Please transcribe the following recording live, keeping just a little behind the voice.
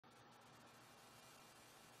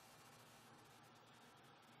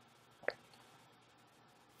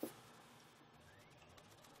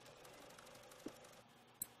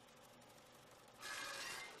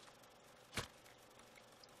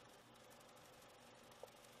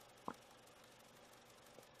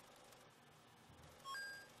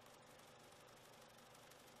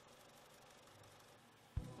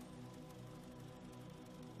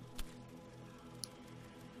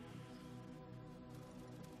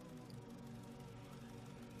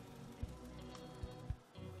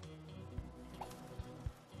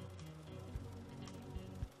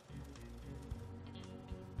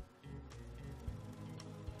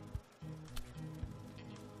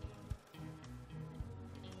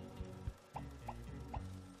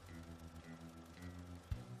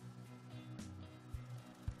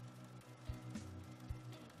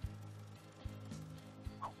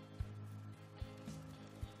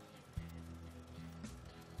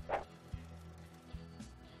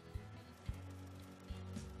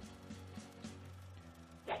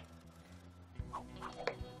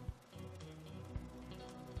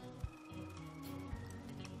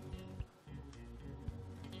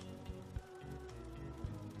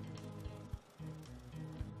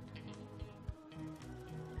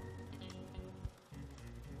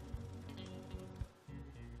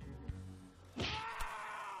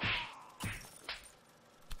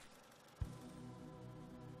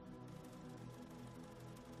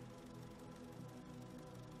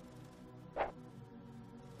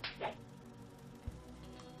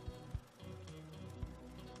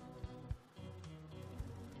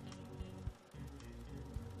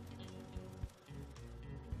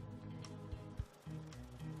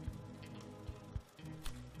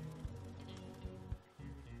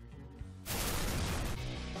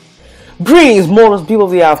Greetings, mortals, people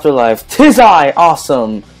of the afterlife. 'Tis I,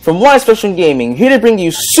 Awesome, from Wise Fiction Gaming, here to bring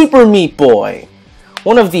you Super Meat Boy.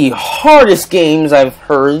 One of the hardest games I've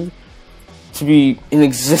heard to be in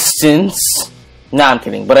existence. Nah, I'm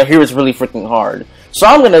kidding, but I hear it's really freaking hard. So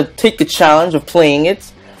I'm gonna take the challenge of playing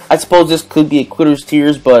it. I suppose this could be a quitter's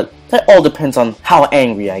tears, but that all depends on how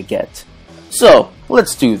angry I get. So,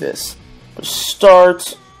 let's do this. Let's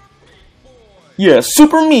start. Yeah,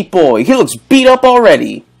 Super Meat Boy. He looks beat up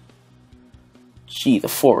already. Gee, the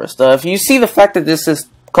forest. If you see the fact that this is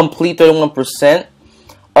complete 31%,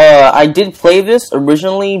 I did play this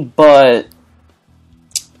originally, but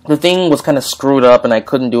the thing was kind of screwed up and I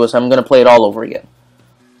couldn't do it, so I'm going to play it all over again.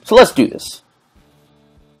 So let's do this.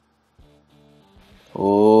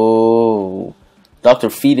 Oh, Dr.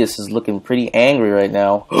 Fetus is looking pretty angry right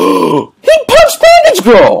now. He punched Bandage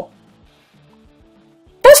Girl!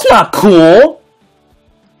 That's not cool!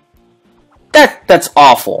 That's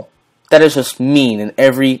awful. That is just mean in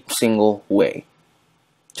every single way.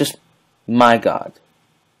 Just, my God.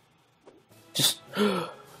 Just,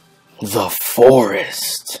 the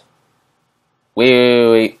forest.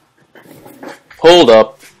 Wait. Hold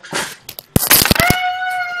up.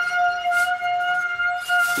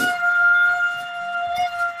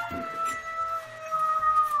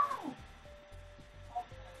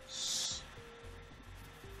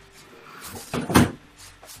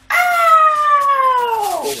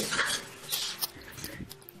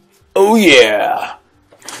 Oh yeah!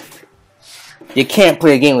 You can't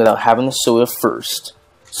play a game without having the soda first.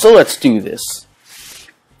 So let's do this.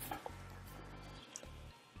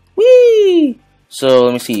 Whee! So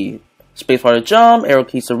let me see. Spacebar to jump, arrow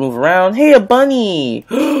keys to move around. Hey, a bunny!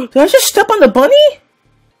 Did I just step on the bunny?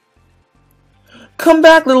 Come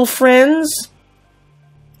back, little friends!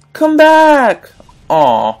 Come back!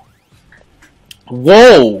 Aw.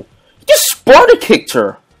 Whoa! You just Sparta kicked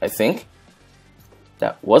her, I think.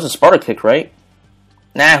 That was a Sparta kick, right?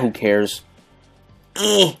 Nah, who cares?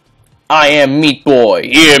 I am Meat Boy.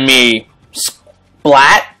 Hear me.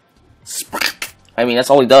 Splat. I mean, that's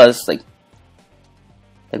all he does. Like,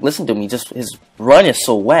 listen to me. Just his run is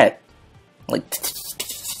so wet. Like,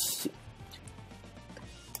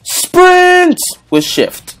 sprint with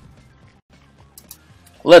shift.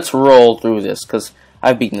 Let's roll through this because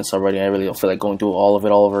I've beaten this already. I really don't feel like going through all of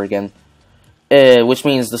it all over again. Which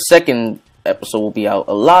means the second episode will be out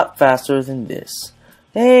a lot faster than this.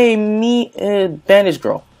 Hey, Bandage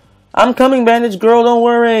Girl. I'm coming, Bandage Girl, don't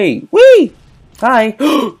worry. Whee! Hi. He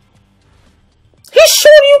showed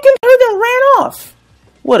you can hurt and ran off.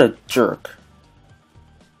 What a jerk.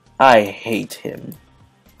 I hate him.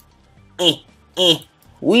 Wee!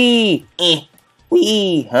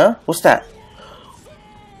 Wee! Huh? What's that?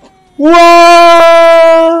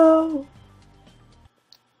 Whoa!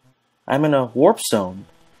 I'm in a warp zone.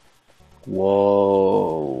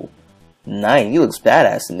 Whoa. Nice. He looks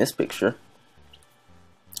badass in this picture.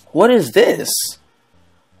 What is this?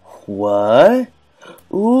 What?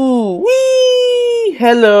 Ooh. Wee!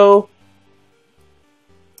 Hello.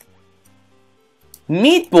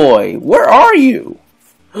 Meat Boy, where are you?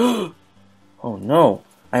 Oh no.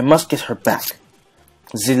 I must get her back.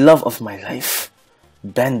 The love of my life.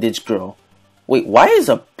 Bandage Girl. Wait, why is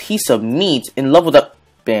a piece of meat in love with a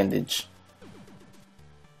bandage?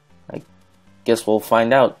 Guess we'll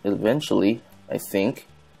find out eventually, I think.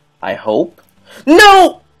 I hope.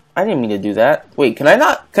 No! I didn't mean to do that. Wait, can I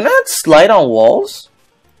not slide on walls?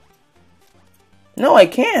 No, I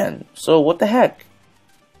can. So what the heck?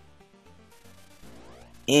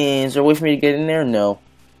 Is there a way for me to get in there? No.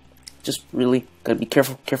 Just really gotta be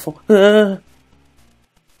careful. No!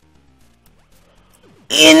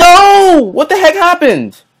 What the heck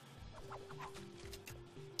happened?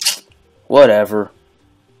 Whatever.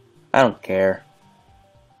 I don't care.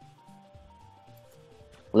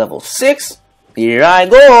 Level 6. Here I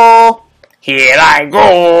go. Here I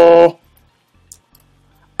go.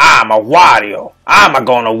 I'm a Wario. I'm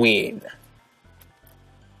gonna win.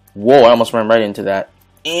 Whoa, I almost ran right into that.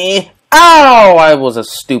 Ow! I was a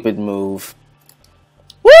stupid move.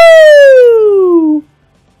 Woo!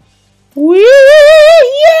 Woo!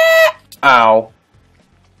 Yeah! Ow.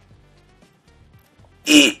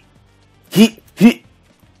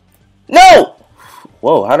 No!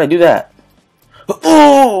 Whoa, how'd I do that?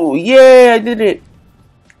 Oh, yeah, I did it.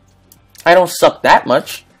 I don't suck that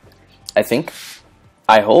much. I think.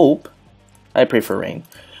 I hope. I pray for rain.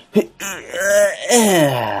 There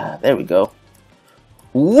we go.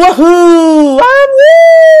 Woohoo!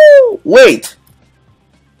 Woo! Wait.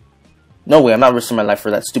 No way, I'm not risking my life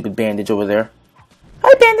for that stupid bandage over there.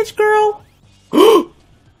 Hi, Bandage Girl.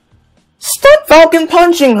 Stop Falcon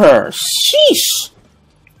punching her. Sheesh.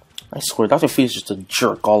 I swear, Dr. Feet is just a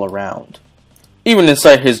jerk all around. Even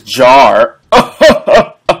inside his jar.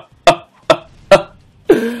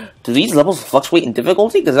 Do these levels fluctuate in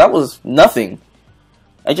difficulty? Because that was nothing.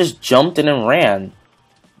 I just jumped in and ran.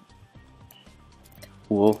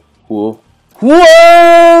 Whoa, whoa.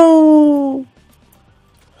 Whoa!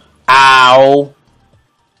 Ow!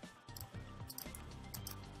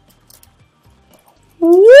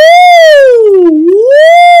 Woo!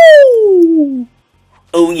 Woo!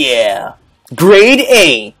 Oh yeah. Grade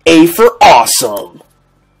A. A for awesome.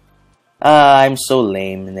 I'm so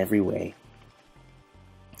lame in every way.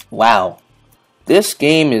 Wow. This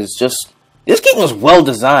game was well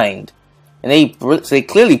designed. And they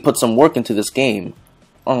clearly put some work into this game.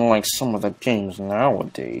 Unlike some of the games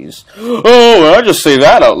nowadays. Oh, I just say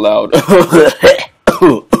that out loud.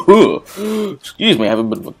 Excuse me, I have a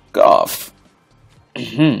bit of a cough.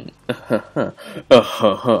 Am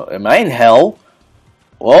I in hell?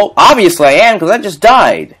 Well, obviously I am, because I just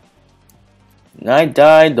died. And I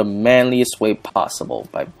died the manliest way possible,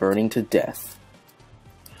 by burning to death.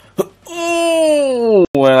 And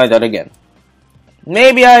I died again.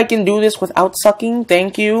 Maybe I can do this without sucking,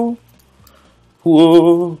 thank you.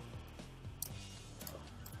 Whoa.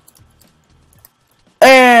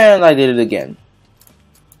 And I did it again.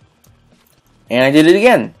 And I did it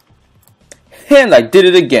again. And I did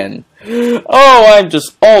it again. Oh, I'm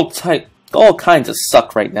just all kinds of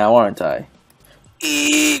suck right now, aren't I?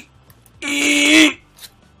 Yay,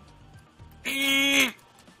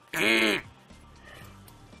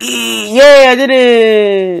 I did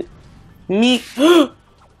it! Me.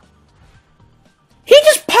 He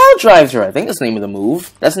just power drives her. I think that's the name of the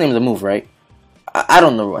move. That's the name of the move, right? I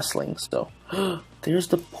don't know wrestling, so. There's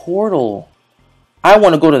the portal. I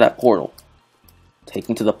want to go to that portal. Take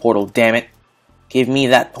me to the portal, damn it. Give me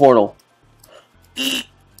that portal.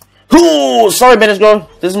 Ooh, sorry, Benish Girl.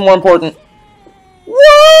 This is more important.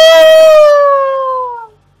 Whoa!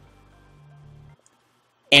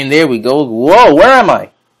 And there we go. Whoa, where am I?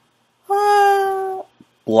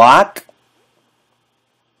 Block?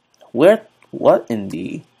 Where? What in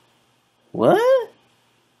the... What?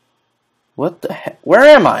 What the heck? Where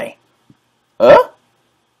am I? Huh?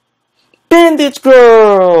 Bandage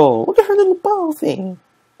Girl! Look at her little ball thing.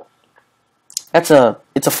 It's a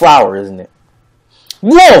flower, isn't it?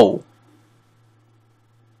 Whoa!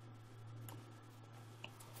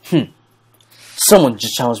 Someone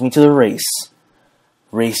just challenged me to the race.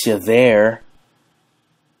 Race you there.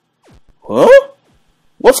 Huh?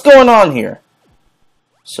 What's going on here?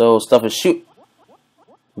 So, stuff is shoot.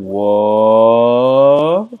 Whoa.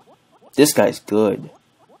 This guy's good.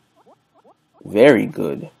 Very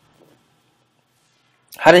good.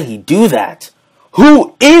 How did he do that?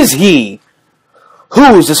 Who is he?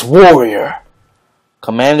 Who is this warrior?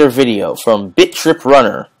 Commander video from BitTrip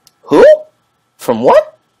Runner. Who? From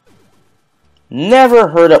what? Never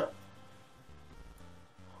heard of...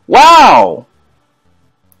 Wow!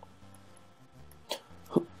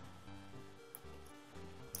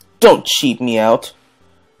 Don't cheat me out.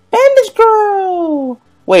 Bandage Girl!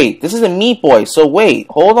 Wait, this is a Meat Boy, so wait,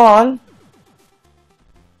 hold on.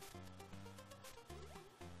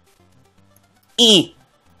 E.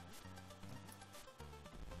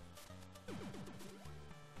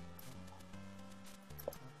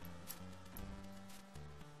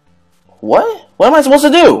 What? What am I supposed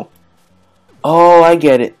to do? Oh, I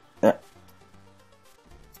get it.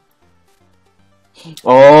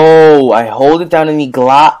 Oh, I hold it down and he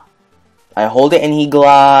I hold it and he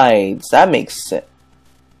glides. That makes sense.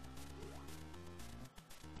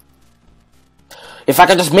 If I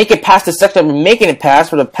could just make it past the section I've been making it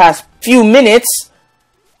past for the past few minutes.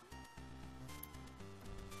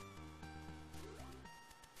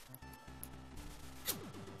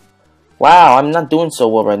 Wow, I'm not doing so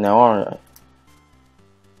well right now, aren't I?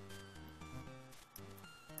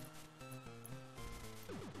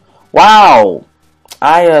 Wow!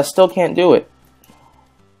 I still can't do it.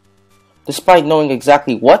 Despite knowing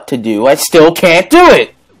exactly what to do, I still can't do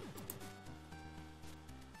it!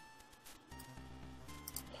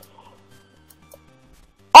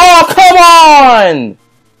 Oh, come on!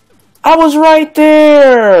 I was right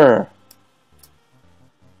there!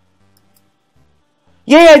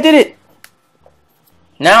 Yay, I did it!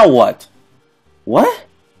 Now what? What?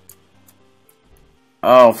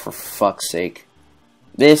 Oh, for fuck's sake.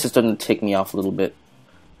 This is starting to tick me off a little bit.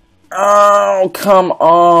 Oh, come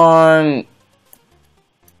on!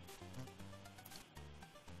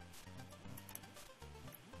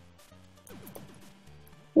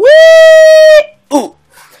 Whee! Ooh!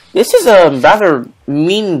 This is a rather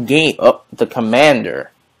mean game. Oh, the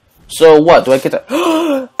commander. So what? Do I get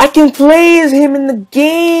to... I can play as him in the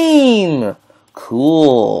game!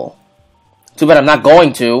 Cool. Too bad I'm not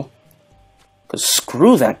going to. Because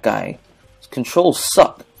screw that guy. His controls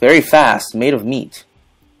suck. Very fast. Made of meat.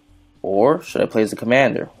 Or should I play as the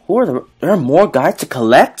commander? There are more guys to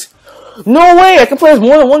collect? No way! I can play as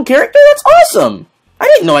more than one character? That's awesome! I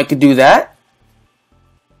didn't know I could do that.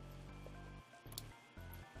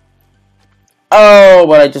 Oh,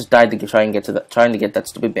 but I just died to trying to get that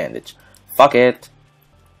stupid bandage. Fuck it.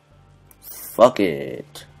 Fuck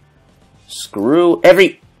it. Screw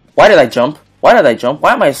every... Why did I jump? Why did I jump?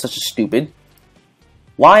 Why am I such a stupid?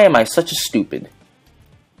 Why am I such a stupid?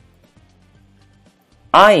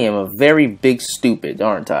 I am a very big stupid,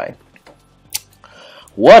 aren't I?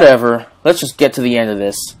 Whatever. Let's just get to the end of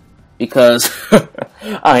this. Because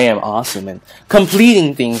I am awesome and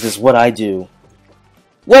completing things is what I do.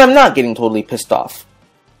 When I'm not getting totally pissed off.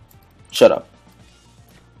 Shut up.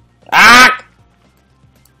 Ah!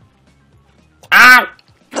 Ah!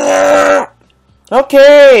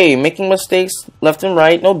 Okay, making mistakes left and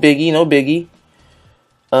right. No biggie, no biggie.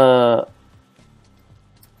 Oh,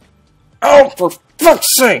 for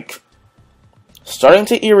fuck's sake! Starting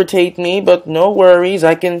to irritate me, but no worries.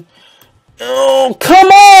 I can... Oh, come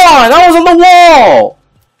on! I was on the wall!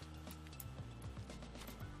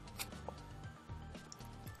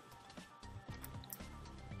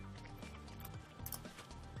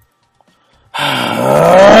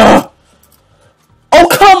 Oh,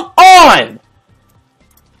 come on!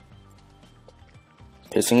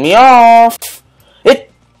 Pissing me off.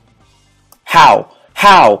 How?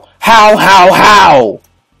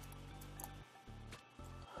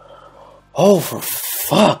 Oh, for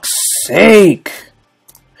fuck's sake.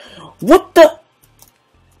 What the?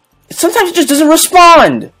 Sometimes it just doesn't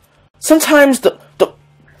respond. Sometimes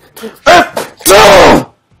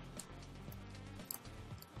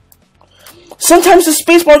sometimes the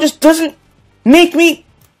spacebar just doesn't make me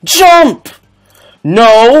jump.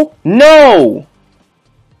 No.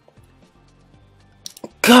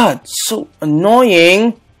 God, so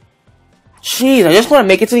annoying. Jeez, I just want to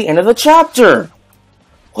make it to the end of the chapter.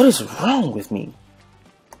 What is wrong with me?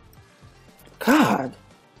 God.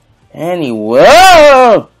 Anyway.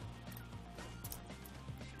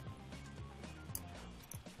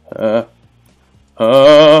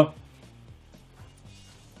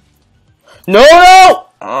 No!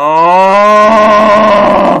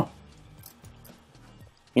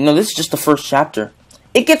 You know, this is just the first chapter.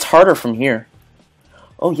 It gets harder from here.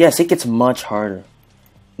 Oh yes, it gets much harder.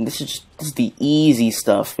 And this is the easy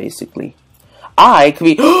stuff, basically. I could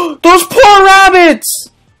be... Those poor rabbits!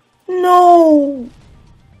 No!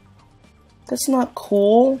 That's not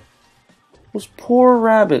cool. Those poor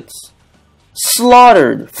rabbits.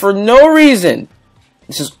 Slaughtered for no reason.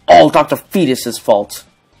 This is all Dr. Fetus's fault.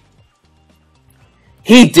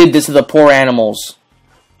 He did this to the poor animals.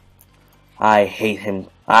 I hate him.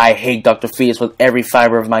 I hate Dr. Fetus with every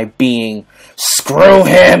fiber of my being. Screw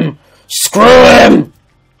him! Screw him!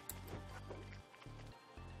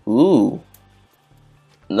 Ooh.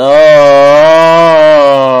 No!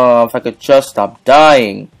 If I could just stop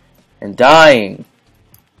dying. And dying.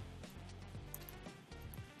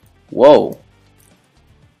 Whoa.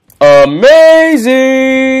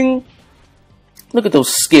 Amazing! Look at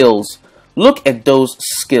those skills. Look at those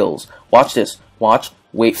skills. Watch this. Watch.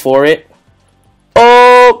 Wait for it.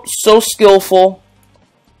 Oh, so skillful.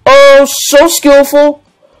 Oh, so skillful.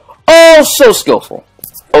 Oh, so skillful.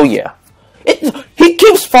 Oh, yeah. He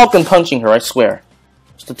keeps Falcon punching her, I swear.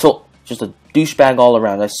 Just a douchebag all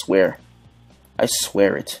around, I swear. I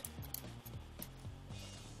swear it.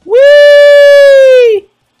 Whee!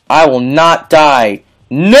 I will not die.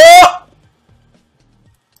 No!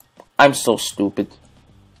 I'm so stupid.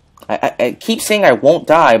 I keep saying I won't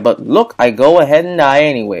die, but look, I go ahead and die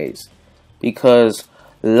anyways. Because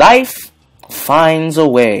life finds a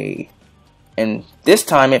way. And this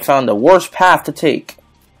time it found the worst path to take.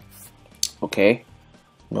 Okay.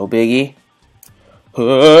 No biggie.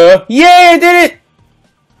 Yay, I did it!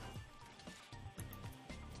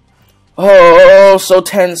 Oh, so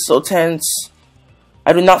tense, so tense.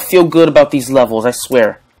 I do not feel good about these levels, I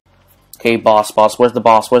swear. Okay, boss, where's the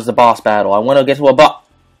boss? Where's the boss battle? I want to get to a boss.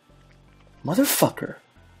 Motherfucker.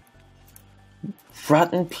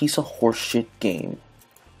 Rotten piece of horseshit game.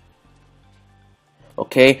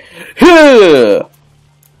 Okay. Yay!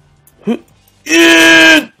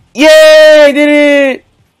 I did it!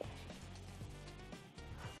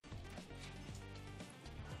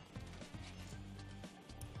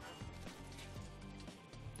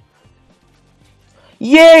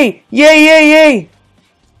 Yay! Yay! Yay! Yay!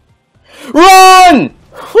 Run!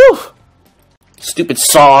 Whew. Stupid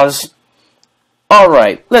saws.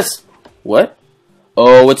 Alright, let's... What?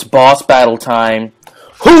 Oh, it's boss battle time.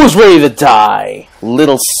 Who's ready to die?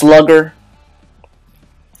 Little slugger.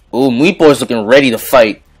 Ooh, Meat Boy's looking ready to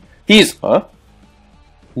fight. He's... Huh?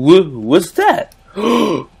 What's that?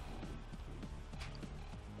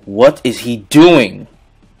 What is he doing?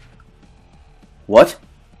 What?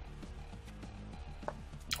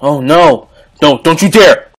 Oh no! No, don't you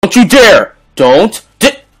dare! Don't you dare! Don't!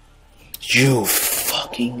 You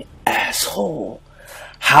fucking asshole.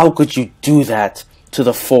 How could you do that to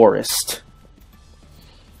the forest?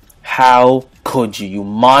 How could you, you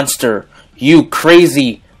monster? You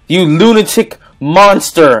crazy, you lunatic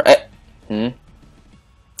monster! I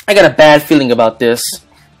got a bad feeling about this.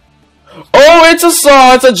 Oh, it's a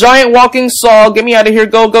saw! It's a giant walking saw! Get me out of here!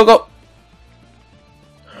 Go, go, go!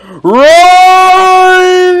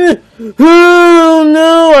 Run! Oh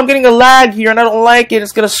no! I'm getting a lag here and I don't like it.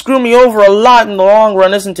 It's gonna screw me over a lot in the long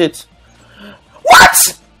run, isn't it?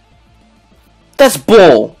 What?! That's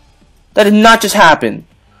bull. That did not just happen.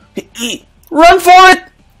 Run for it!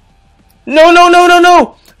 No, no, no, no,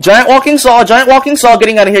 no! Giant walking saw,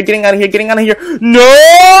 getting out of here, getting out of here, getting out of here.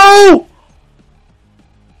 No!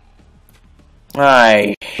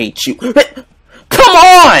 I hate you. Come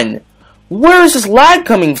on! Where is this lag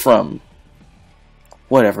coming from?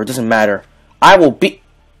 Whatever, it doesn't matter. I will be...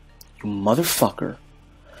 You motherfucker.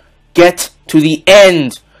 Get to the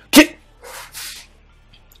end!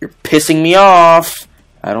 You're pissing me off.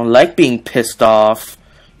 I don't like being pissed off.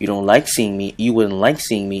 You don't like seeing me... You wouldn't like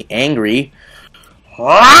seeing me angry.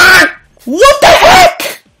 What the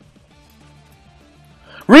heck?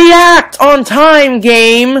 React on time,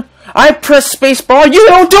 game! I press spacebar, you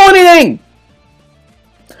don't do anything!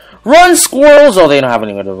 Run, squirrels! Oh, they don't have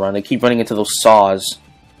anywhere to run. They keep running into those saws.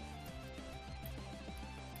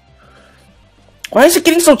 Why is it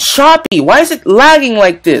getting so choppy? Why is it lagging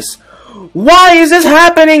like this? Why is this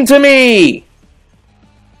happening to me?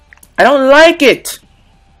 I don't like it.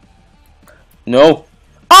 No.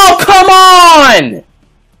 Oh, come on!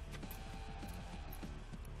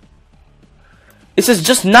 This is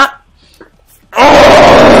just not...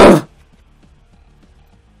 Ugh!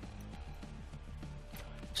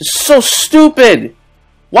 This is so stupid.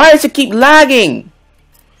 Why does it keep lagging?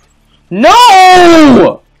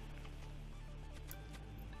 No!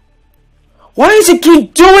 Why does it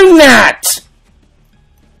keep doing that?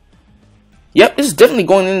 Yep, this is definitely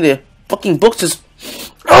going in the fucking books.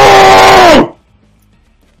 Oh!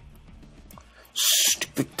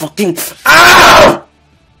 Stupid fucking... Ah!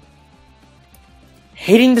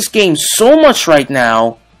 Hating this game so much right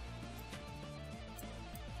now.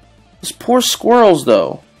 These poor squirrels,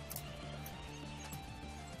 though.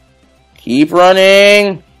 Keep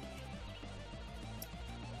running.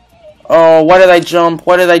 Oh, why did I jump?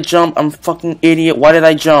 Why did I jump? I'm a fucking idiot. Why did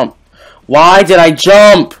I jump? Why did I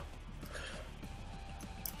jump?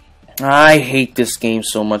 I hate this game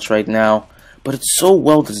so much right now. But it's so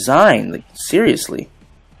well designed. Like, seriously.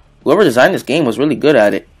 Whoever designed this game was really good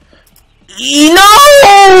at it.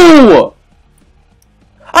 No!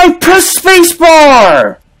 I pressed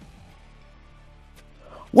spacebar!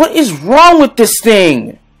 What is wrong with this thing?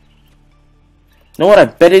 You know what I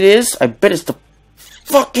bet it is? I bet it's the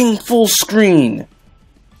fucking full screen.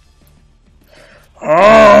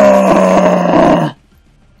 Why?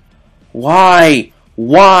 Why?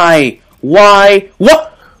 Why?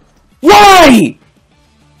 What? Why?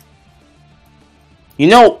 You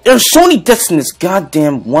know, there's so many deaths in this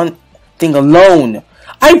goddamn one thing alone.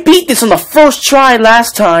 I beat this on the first try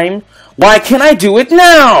last time. Why can't I do it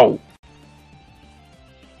now?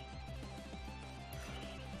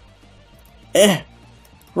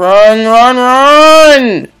 Run, run,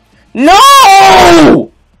 run!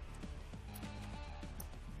 No!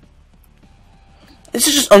 This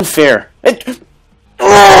is just unfair.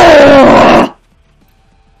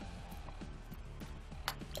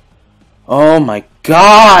 Oh my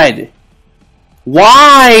god!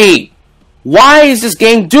 Why? Why is this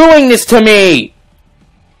game doing this to me?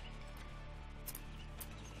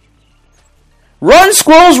 Run,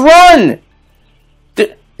 squirrels, run!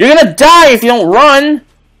 You're gonna die if you don't run!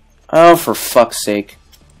 Oh, for fuck's sake.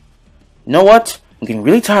 You know what? I'm getting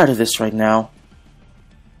really tired of this right now.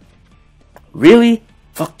 Really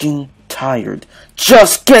fucking tired.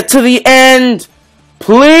 Just get to the end!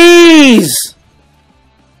 Please!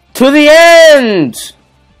 To the end!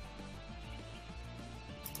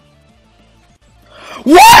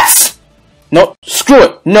 What?! No, screw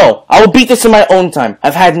it. No, I will beat this in my own time.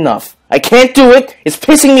 I've had enough. I can't do it. It's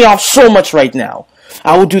pissing me off so much right now.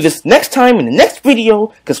 I will do this next time in the next video,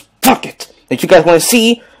 because fuck it. If you guys want to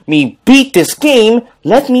see me beat this game,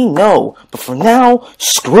 let me know. But for now,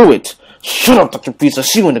 screw it. Shut up, Dr. Pizza.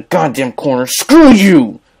 See you in the goddamn corner. Screw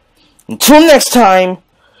you! Until next time,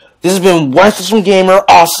 this has been WiseSpectrum Gamer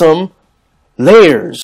Awesome. Layers.